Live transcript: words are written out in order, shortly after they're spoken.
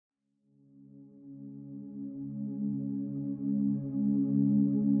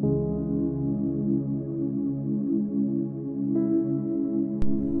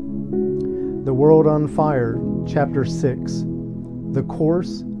The World on Fire, Chapter 6. The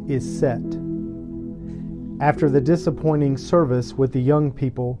course is set. After the disappointing service with the young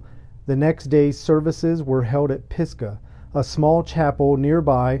people, the next day's services were held at Pisgah, a small chapel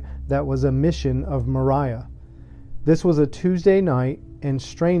nearby that was a mission of Moriah. This was a Tuesday night, and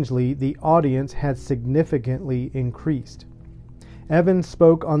strangely, the audience had significantly increased. Evan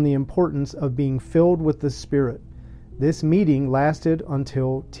spoke on the importance of being filled with the Spirit. This meeting lasted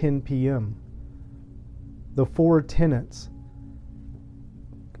until 10 p.m. The four tenets.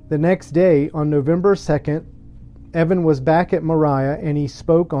 The next day, on November 2nd, Evan was back at Moriah and he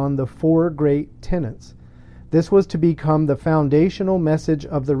spoke on the four great tenets. This was to become the foundational message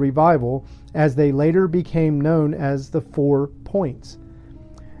of the revival, as they later became known as the 4 points.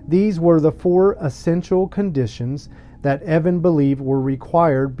 These were the 4 essential conditions that Evan believed were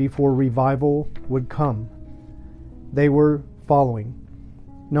required before revival would come. They were following.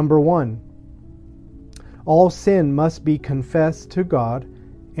 Number 1, all sin must be confessed to God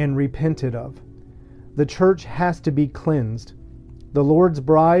and repented of. The church has to be cleansed. The Lord's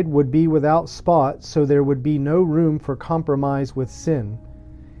bride would be without spot, so there would be no room for compromise with sin.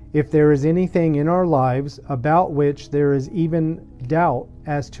 If there is anything in our lives about which there is even doubt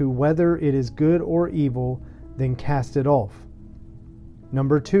as to whether it is good or evil, then cast it off.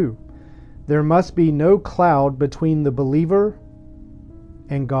 Number 2, there must be no cloud between the believer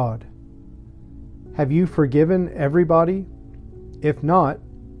and God. Have you forgiven everybody? If not,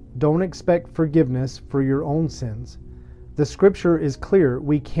 don't expect forgiveness for your own sins. The scripture is clear.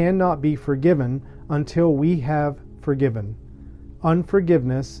 We cannot be forgiven until we have forgiven.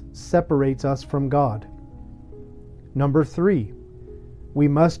 Unforgiveness separates us from God. Number 3, we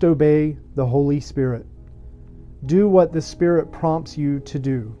must obey the Holy Spirit. Do what the Spirit prompts you to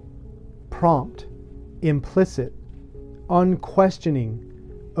do. Prompt, implicit, unquestioning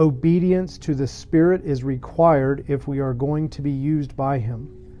obedience to the Spirit is required if we are going to be used by Him.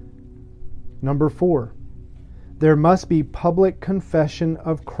 Number 4, there must be public confession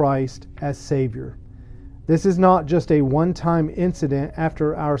of Christ as Savior. This is not just a one-time incident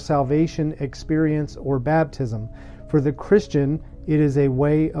after our salvation experience or baptism. For the Christian, it is a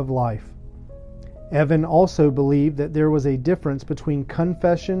way of life. Evan also believed that there was a difference between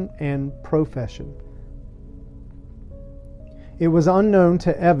confession and profession. It was unknown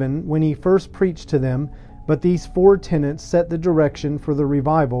to Evan when he first preached to them, but these 4 tenets set the direction for the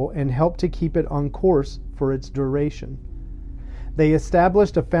revival and helped to keep it on course for its duration. They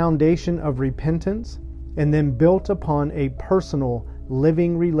established a foundation of repentance and then built upon a personal,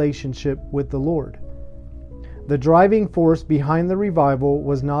 living relationship with the Lord. The driving force behind the revival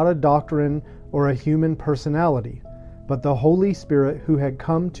was not a doctrine or a human personality, but the Holy Spirit who had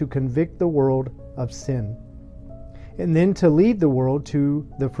come to convict the world of sin, and then to lead the world to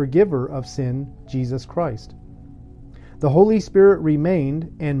the forgiver of sin, Jesus Christ. The Holy Spirit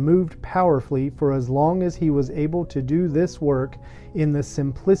remained and moved powerfully for as long as He was able to do this work in the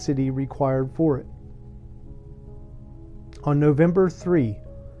simplicity required for it. On November 3,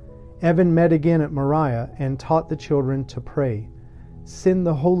 Evan met again at Moriah and taught the children to pray. Send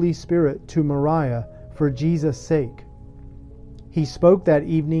the Holy Spirit to Moriah for Jesus' sake. He spoke that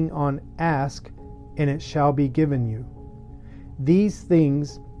evening on Ask, and it shall be given you. These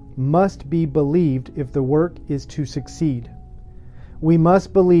things must be believed if the work is to succeed. We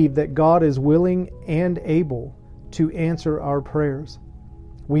must believe that God is willing and able to answer our prayers.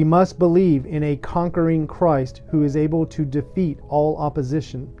 We must believe in a conquering Christ who is able to defeat all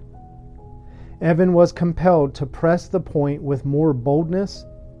opposition. Evan was compelled to press the point with more boldness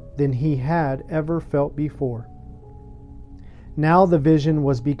than he had ever felt before. Now the vision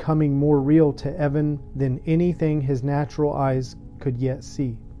was becoming more real to Evan than anything his natural eyes could yet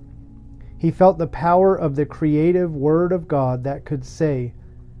see. He felt the power of the creative Word of God that could say,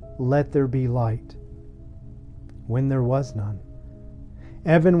 "Let there be light," when there was none.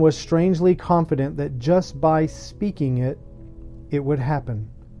 Evan was strangely confident that just by speaking it, it would happen.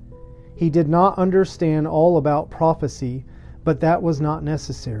 He did not understand all about prophecy, but that was not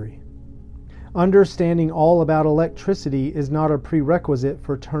necessary. Understanding all about electricity is not a prerequisite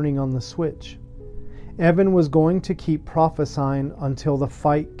for turning on the switch. Evan was going to keep prophesying until the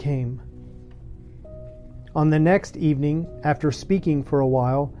fight came. On the next evening, after speaking for a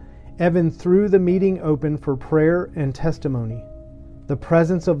while, Evan threw the meeting open for prayer and testimony. The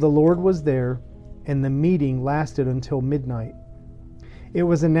presence of the Lord was there, and the meeting lasted until midnight. It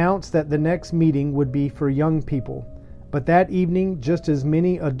was announced that the next meeting would be for young people, but that evening just as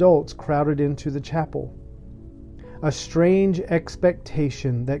many adults crowded into the chapel. A strange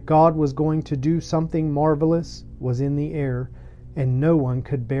expectation that God was going to do something marvelous was in the air, and no one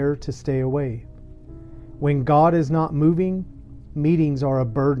could bear to stay away. When God is not moving, meetings are a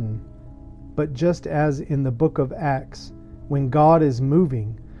burden. But just as in the book of Acts, when God is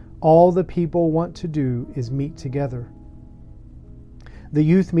moving, all the people want to do is meet together. The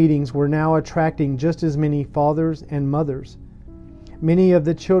youth meetings were now attracting just as many fathers and mothers. Many of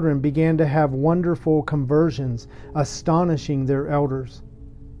the children began to have wonderful conversions, astonishing their elders.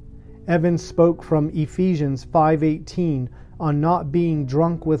 Evan spoke from Ephesians 5:18 on not being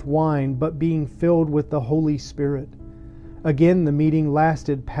drunk with wine, but being filled with the Holy Spirit. Again, the meeting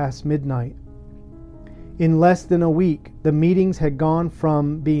lasted past midnight. In less than a week, the meetings had gone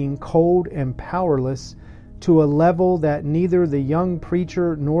from being cold and powerless to a level that neither the young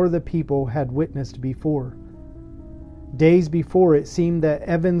preacher nor the people had witnessed before. Days before, it seemed that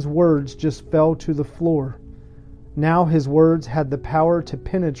Evan's words just fell to the floor. Now his words had the power to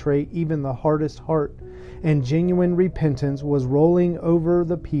penetrate even the hardest heart, and genuine repentance was rolling over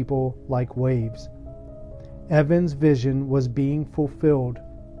the people like waves. Evan's vision was being fulfilled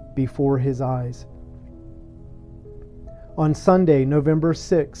before his eyes. On Sunday, November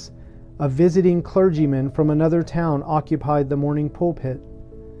 6, a visiting clergyman from another town occupied the morning pulpit.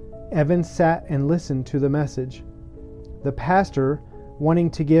 Evan sat and listened to the message. The pastor,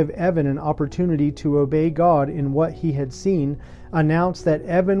 wanting to give Evan an opportunity to obey God in what he had seen, announced that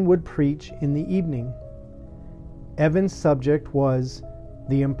Evan would preach in the evening. Evan's subject was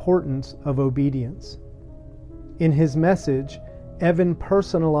the importance of obedience. In his message, Evan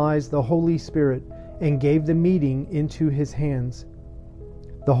personalized the Holy Spirit and gave the meeting into his hands.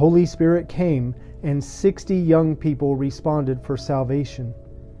 The Holy Spirit came, and 60 young people responded for salvation.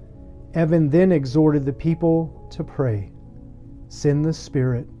 Evan then exhorted the people to pray. Send the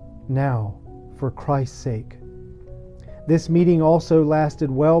Spirit now, for Christ's sake. This meeting also lasted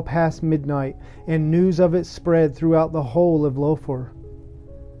well past midnight, and news of it spread throughout the whole of Lofor.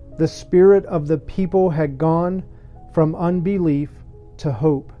 The spirit of the people had gone from unbelief to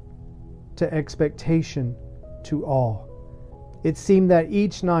hope, to expectation, to awe. It seemed that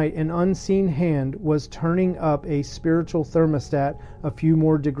each night an unseen hand was turning up a spiritual thermostat a few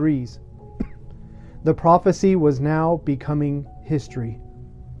more degrees. The prophecy was now becoming history.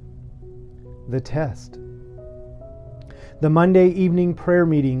 The test. The Monday evening prayer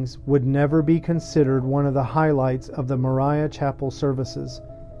meetings would never be considered one of the highlights of the Moriah Chapel services.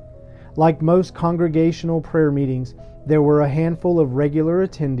 Like most congregational prayer meetings, there were a handful of regular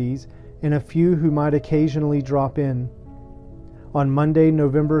attendees and a few who might occasionally drop in. On Monday,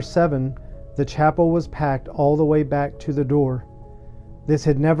 November 7, the chapel was packed all the way back to the door. This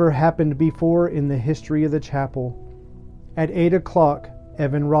had never happened before in the history of the chapel. At 8 o'clock,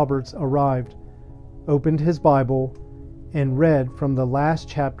 Evan Roberts arrived, opened his Bible, and read from the last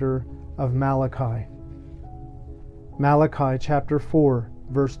chapter of Malachi. Malachi chapter 4,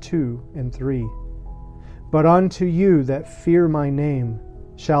 verse 2 and 3. But unto you that fear my name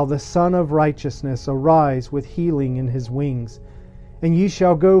shall the Son of Righteousness arise with healing in his wings. And ye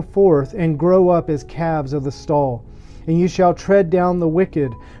shall go forth and grow up as calves of the stall. And ye shall tread down the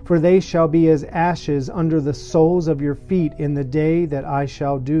wicked, for they shall be as ashes under the soles of your feet in the day that I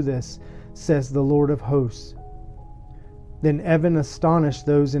shall do this, says the Lord of hosts. Then Evan astonished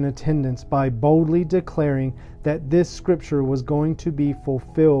those in attendance by boldly declaring that this scripture was going to be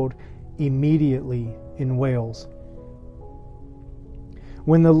fulfilled immediately in Wales.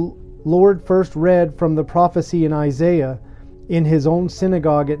 When the Lord first read from the prophecy in Isaiah in his own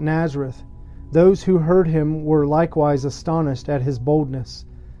synagogue at Nazareth, those who heard him were likewise astonished at his boldness.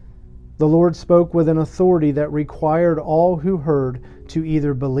 The Lord spoke with an authority that required all who heard to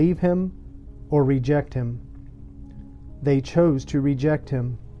either believe him or reject him. They chose to reject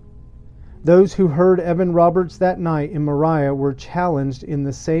him. Those who heard Evan Roberts that night in Moriah were challenged in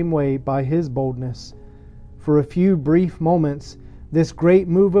the same way by his boldness. For a few brief moments, this great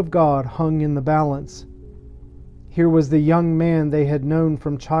move of God hung in the balance. Here was the young man they had known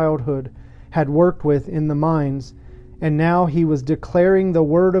from childhood, had worked with in the mines, and now he was declaring the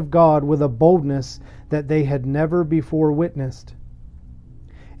word of God with a boldness that they had never before witnessed.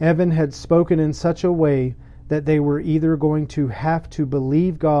 Evan had spoken in such a way that they were either going to have to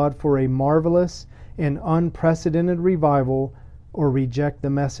believe God for a marvelous and unprecedented revival or reject the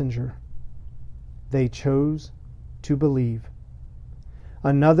messenger. They chose to believe.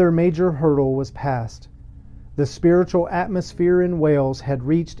 Another major hurdle was passed. The spiritual atmosphere in Wales had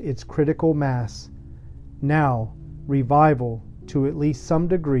reached its critical mass. Now, revival, to at least some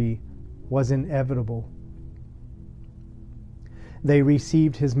degree, was inevitable. They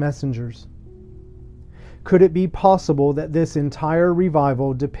received his messengers. Could it be possible that this entire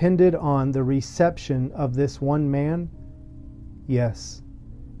revival depended on the reception of this one man? Yes.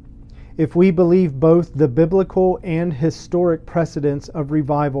 If we believe both the biblical and historic precedents of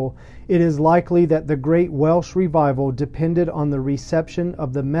revival, it is likely that the great Welsh revival depended on the reception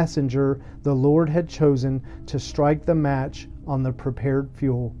of the messenger the Lord had chosen to strike the match on the prepared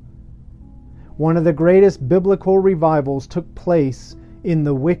fuel. One of the greatest biblical revivals took place in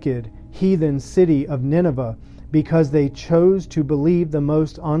the wicked, heathen city of Nineveh because they chose to believe the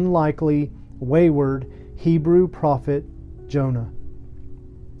most unlikely, wayward Hebrew prophet Jonah.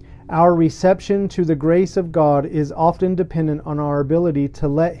 Our reception to the grace of God is often dependent on our ability to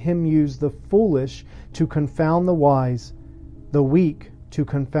let Him use the foolish to confound the wise, the weak to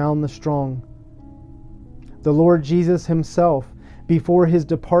confound the strong. The Lord Jesus Himself, before His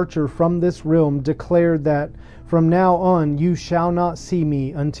departure from this realm, declared that, "From now on you shall not see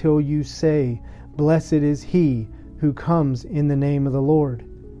me until you say, 'Blessed is He who comes in the name of the Lord.'"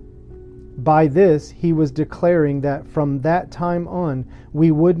 By this, He was declaring that from that time on,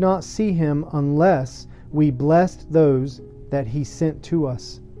 we would not see Him unless we blessed those that He sent to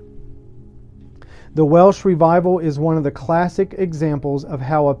us. The Welsh revival is one of the classic examples of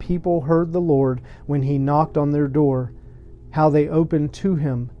how a people heard the Lord when He knocked on their door, how they opened to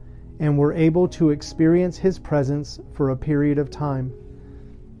Him, and were able to experience His presence for a period of time.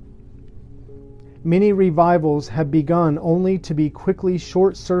 Many revivals have begun only to be quickly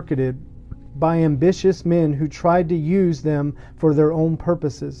short-circuited by ambitious men who tried to use them for their own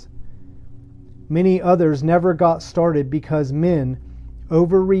purposes. Many others never got started because men,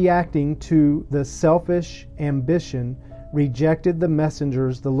 overreacting to the selfish ambition, rejected the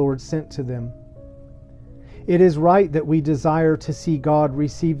messengers the Lord sent to them. It is right that we desire to see God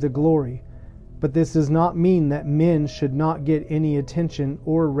receive the glory, but this does not mean that men should not get any attention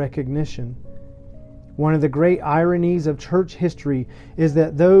or recognition. One of the great ironies of church history is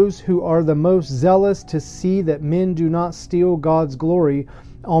that those who are the most zealous to see that men do not steal God's glory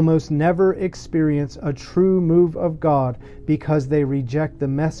almost never experience a true move of God because they reject the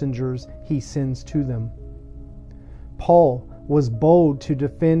messengers He sends to them. Paul was bold to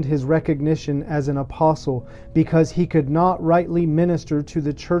defend his recognition as an apostle because he could not rightly minister to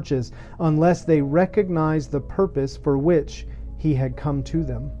the churches unless they recognized the purpose for which he had come to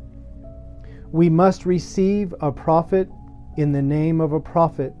them. We must receive a prophet in the name of a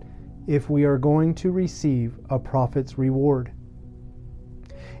prophet if we are going to receive a prophet's reward.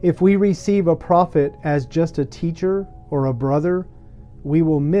 If we receive a prophet as just a teacher or a brother, we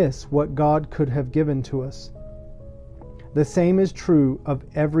will miss what God could have given to us. The same is true of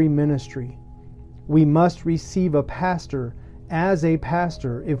every ministry. We must receive a pastor as a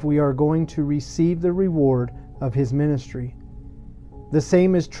pastor if we are going to receive the reward of his ministry. The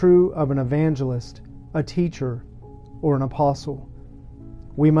same is true of an evangelist, a teacher, or an apostle.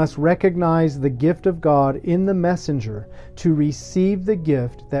 We must recognize the gift of God in the messenger to receive the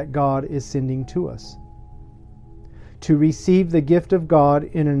gift that God is sending to us. To receive the gift of God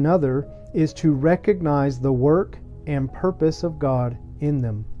in another is to recognize the work and purpose of God in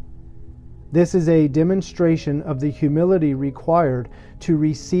them. This is a demonstration of the humility required to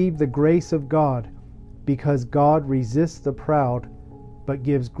receive the grace of God, because God resists the proud but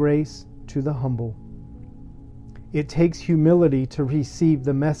gives grace to the humble. It takes humility to receive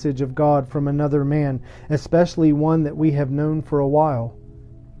the message of God from another man, especially one that we have known for a while.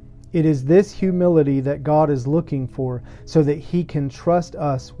 It is this humility that God is looking for so that He can trust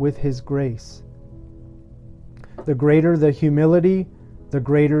us with His grace. The greater the humility, the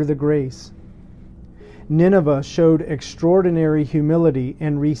greater the grace. Nineveh showed extraordinary humility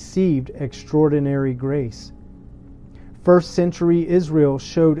and received extraordinary grace. First century Israel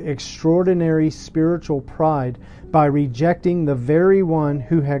showed extraordinary spiritual pride by rejecting the very one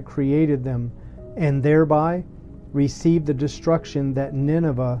who had created them, and thereby received the destruction that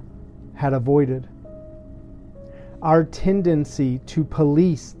Nineveh had avoided. Our tendency to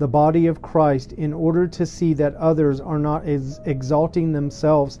police the body of Christ in order to see that others are not exalting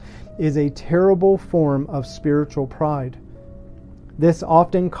themselves is a terrible form of spiritual pride. This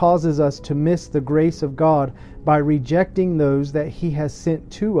often causes us to miss the grace of God by rejecting those that He has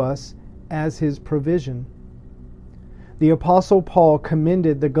sent to us as His provision. The Apostle Paul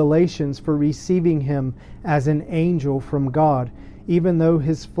commended the Galatians for receiving him as an angel from God, even though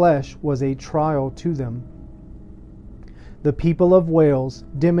his flesh was a trial to them. The people of Wales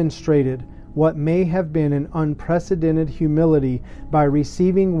demonstrated what may have been an unprecedented humility by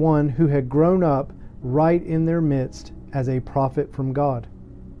receiving one who had grown up right in their midst as a prophet from God.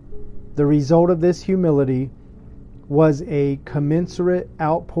 The result of this humility was a commensurate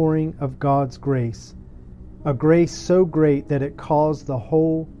outpouring of God's grace, a grace so great that it caused the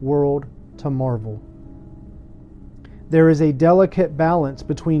whole world to marvel. There is a delicate balance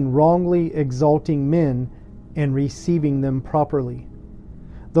between wrongly exalting men and receiving them properly.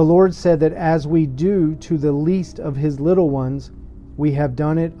 The Lord said that as we do to the least of his little ones, we have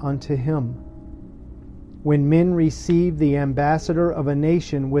done it unto him. When men receive the ambassador of a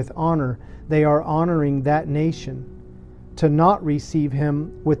nation with honor, they are honoring that nation. To not receive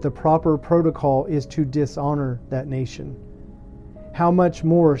him with the proper protocol is to dishonor that nation. How much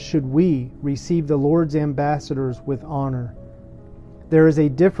more should we receive the Lord's ambassadors with honor? There is a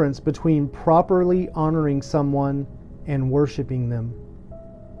difference between properly honoring someone and worshiping them.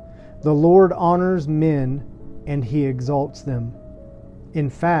 The Lord honors men and he exalts them. In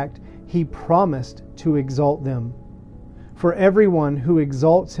fact, he promised to exalt them. For everyone who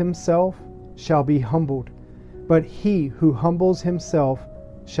exalts himself shall be humbled, but he who humbles himself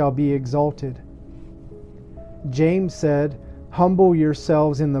shall be exalted. James said, "Humble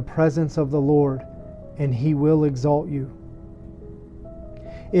yourselves in the presence of the Lord, and he will exalt you."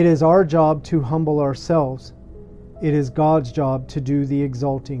 It is our job to humble ourselves. It is God's job to do the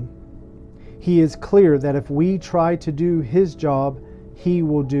exalting. He is clear that if we try to do his job, he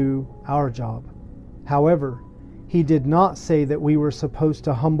will do our job. However, he did not say that we were supposed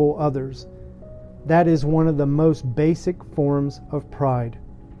to humble others. That is one of the most basic forms of pride.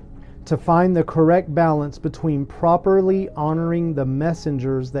 To find the correct balance between properly honoring the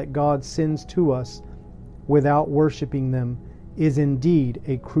messengers that God sends to us without worshiping them is indeed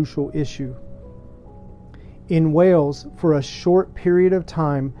a crucial issue. In Wales, for a short period of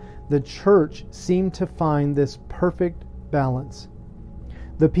time, the church seemed to find this perfect balance.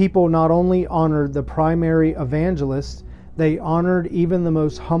 The people not only honored the primary evangelists, they honored even the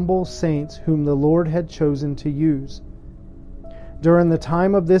most humble saints whom the Lord had chosen to use. During the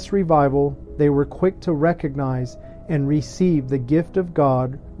time of this revival, they were quick to recognize and receive the gift of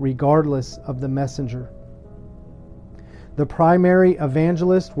God regardless of the messenger. The primary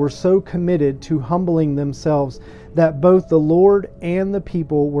evangelists were so committed to humbling themselves that both the Lord and the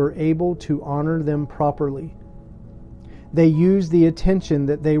people were able to honor them properly. They used the attention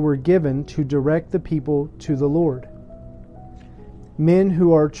that they were given to direct the people to the Lord. Men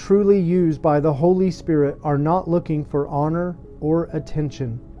who are truly used by the Holy Spirit are not looking for honor or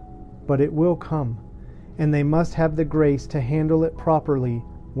attention, but it will come, and they must have the grace to handle it properly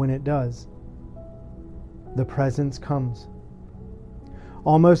when it does. The presence comes.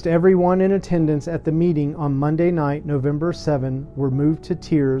 Almost everyone in attendance at the meeting on Monday night, November 7, were moved to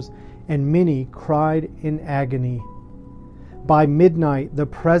tears, and many cried in agony. By midnight, the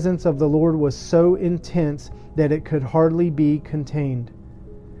presence of the Lord was so intense that it could hardly be contained.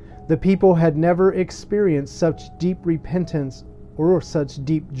 The people had never experienced such deep repentance or such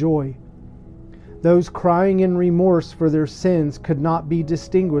deep joy. Those crying in remorse for their sins could not be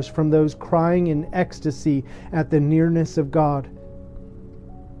distinguished from those crying in ecstasy at the nearness of God.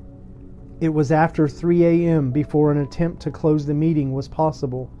 It was after 3 a.m. before an attempt to close the meeting was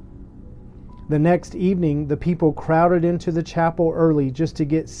possible. The next evening, the people crowded into the chapel early just to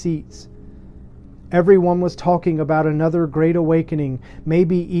get seats. Everyone was talking about another great awakening,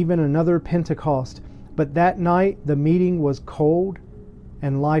 maybe even another Pentecost, but that night the meeting was cold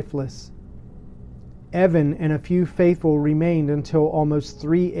and lifeless. Evan and a few faithful remained until almost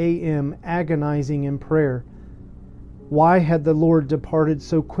 3 a.m. agonizing in prayer. Why had the Lord departed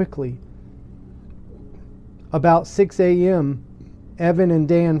so quickly? About 6 a.m., Evan and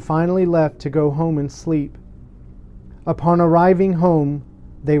Dan finally left to go home and sleep. Upon arriving home,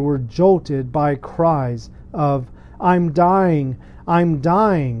 they were jolted by cries of, "I'm dying, I'm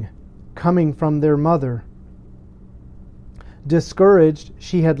dying," coming from their mother. Discouraged,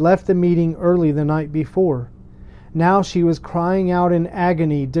 she had left the meeting early the night before. Now she was crying out in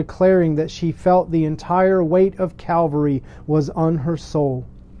agony, declaring that she felt the entire weight of Calvary was on her soul.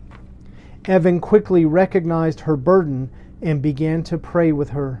 Evan quickly recognized her burden and began to pray with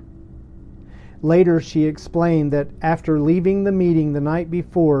her. Later, she explained that after leaving the meeting the night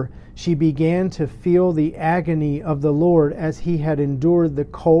before, she began to feel the agony of the Lord as he had endured the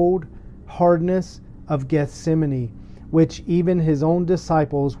cold hardness of Gethsemane, which even his own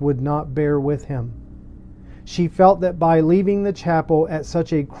disciples would not bear with him. She felt that by leaving the chapel at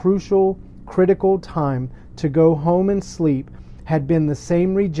such a crucial, critical time to go home and sleep had been the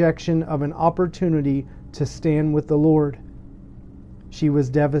same rejection of an opportunity to stand with the Lord. She was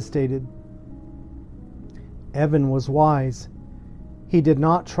devastated. Evan was wise. He did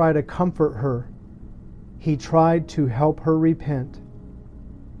not try to comfort her. He tried to help her repent.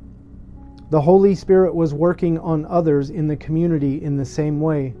 The Holy Spirit was working on others in the community in the same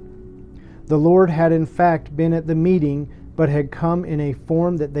way. The Lord had in fact been at the meeting, but had come in a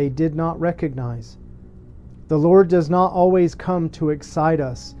form that they did not recognize. The Lord does not always come to excite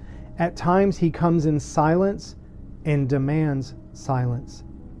us. At times He comes in silence and demands silence.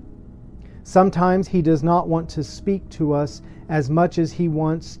 Sometimes He does not want to speak to us as much as He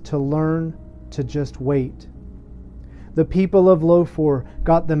wants to learn to just wait. The people of Lophor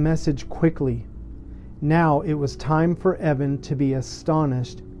got the message quickly. Now it was time for Evan to be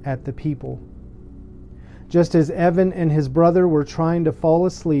astonished at the people. Just as Evan and his brother were trying to fall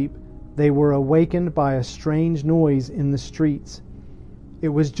asleep, they were awakened by a strange noise in the streets. It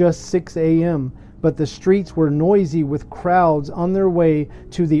was just 6 a.m., but the streets were noisy with crowds on their way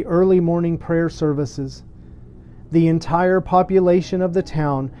to the early morning prayer services. The entire population of the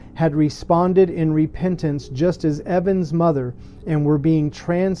town had responded in repentance just as Evan's mother, and were being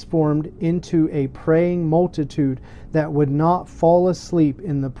transformed into a praying multitude that would not fall asleep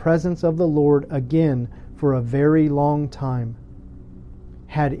in the presence of the Lord again for a very long time.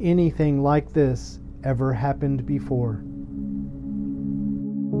 Had anything like this ever happened before?